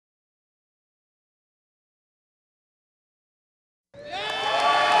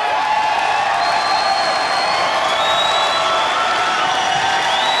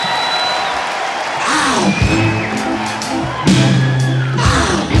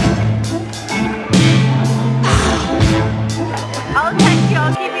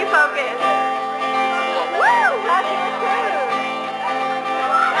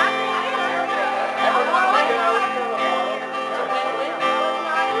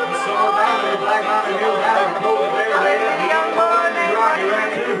black mountain hills out of the cold bear later. Rocky right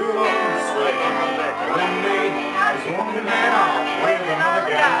to who owns sleigh. One day, this woman ran off with another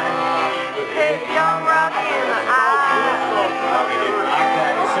guy. Hit young Rocky in the eye.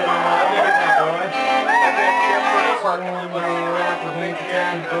 I'm sitting on my nigga now, boy. One way around the winter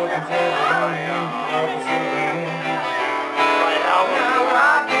time, broken for the morning. Now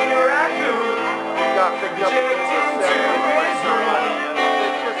Rocky Raccoon, checked into his room.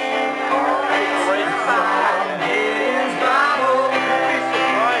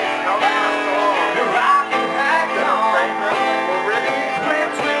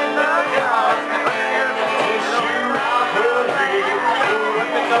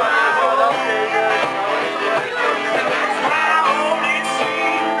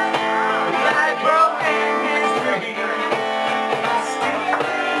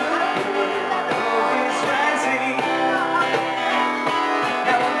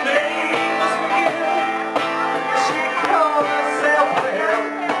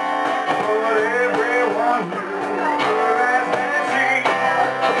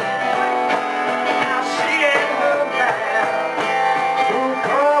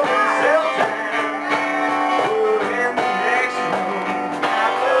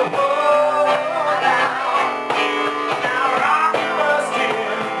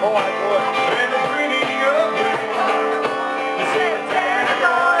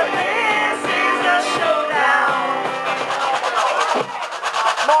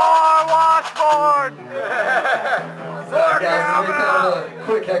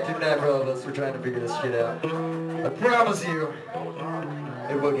 Quick hectic night for all of us. We're trying to figure this shit out. I promise you,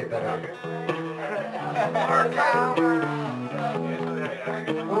 it will get better.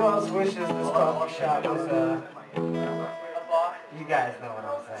 Who else wishes this coffee shop was you guys know what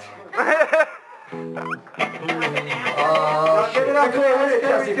I'm saying. Give it up to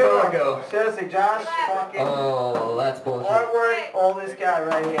Jesse Fargo. Seriously, Josh, fucking Oh, that's bullshit. artwork, all this guy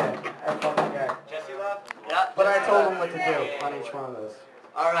right here. That fucking guy. Jesse left? Yeah. But I told him what to do on each one of those.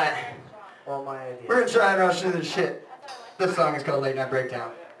 Alright. All my ideas. We're gonna try and rush through this shit. This song is called Late Night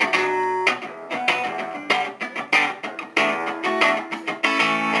Breakdown.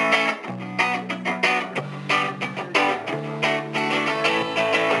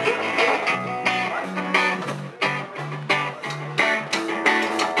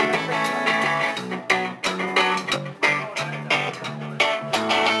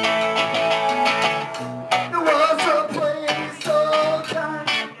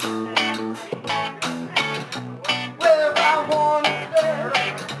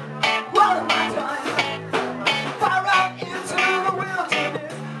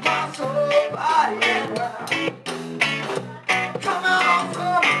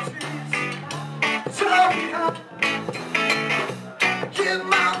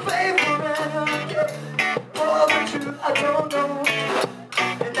 I don't know,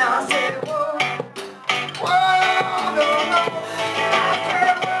 and now I say, whoa, whoa, no, no, I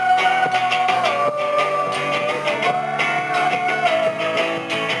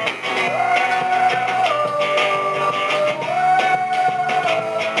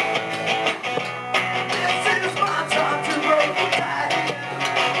said, this is my time to break the tie.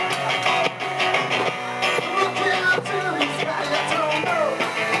 Looking up to the sky, I don't know,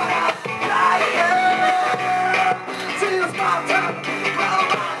 this is my time.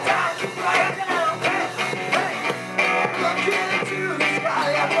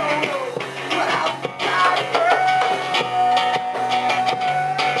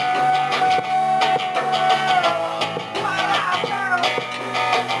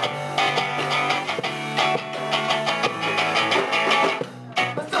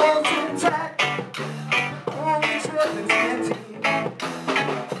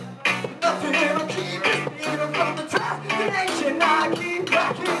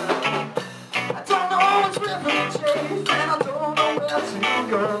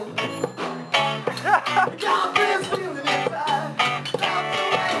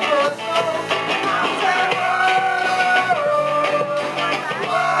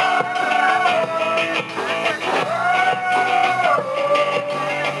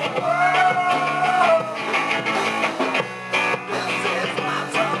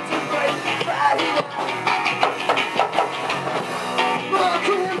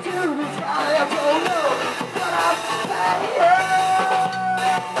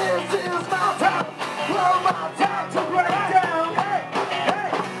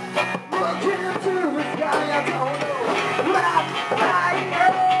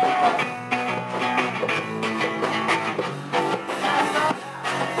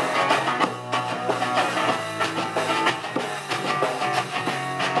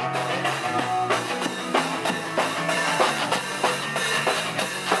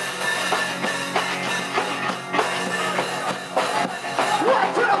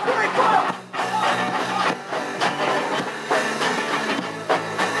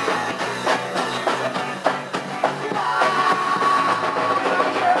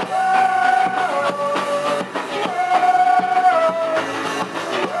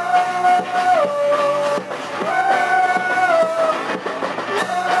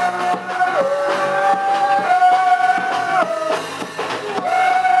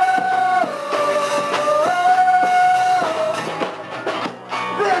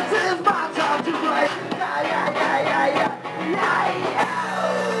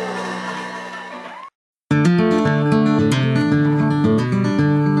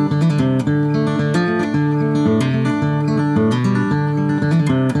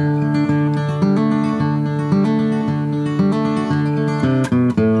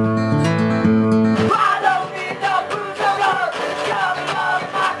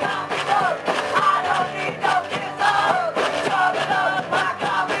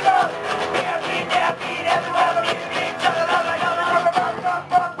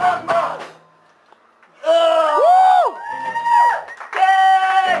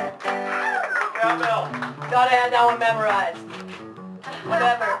 have that one memorized.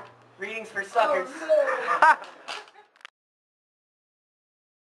 Whatever. Readings for suckers.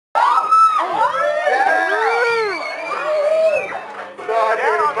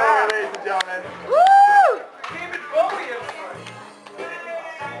 Ladies and gentlemen. David Bowie.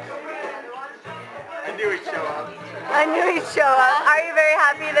 I knew he'd show up. I knew he'd show up. Are you very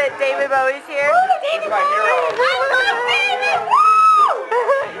happy that David Bowie's here? He's my hero.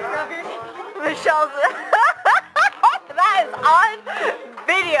 Michelle's... That is on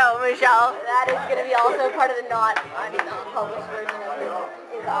video, Michelle. That is going to be also part of the unpublished version of it.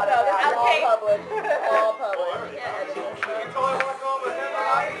 It's all published. All published. Yeah,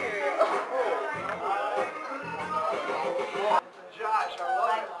 Josh, I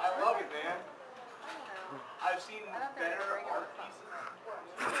love you, man. I've seen better art pieces.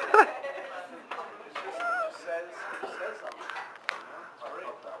 It just says something.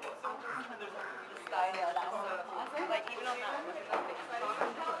 I know, that one was awesome. Like, even on that one,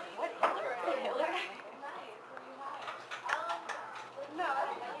 what, Hitler?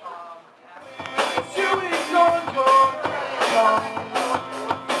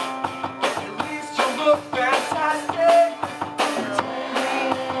 At least you look fantastic.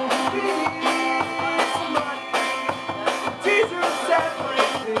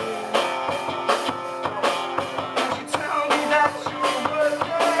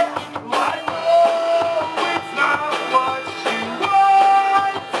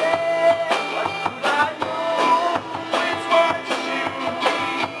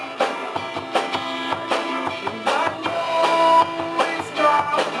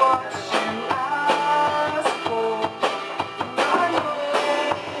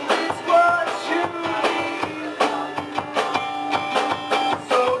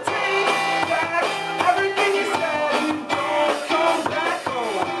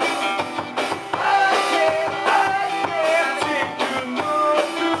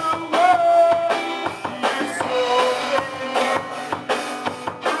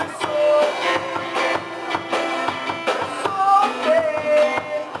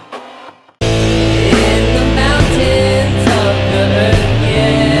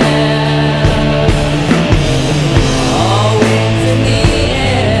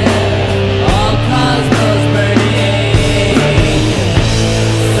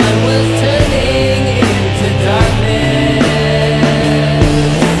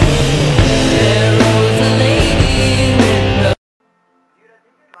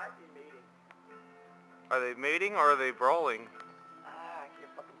 Are they mating or are they brawling? I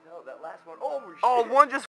can't fucking tell. That last one. Oh, Oh, one just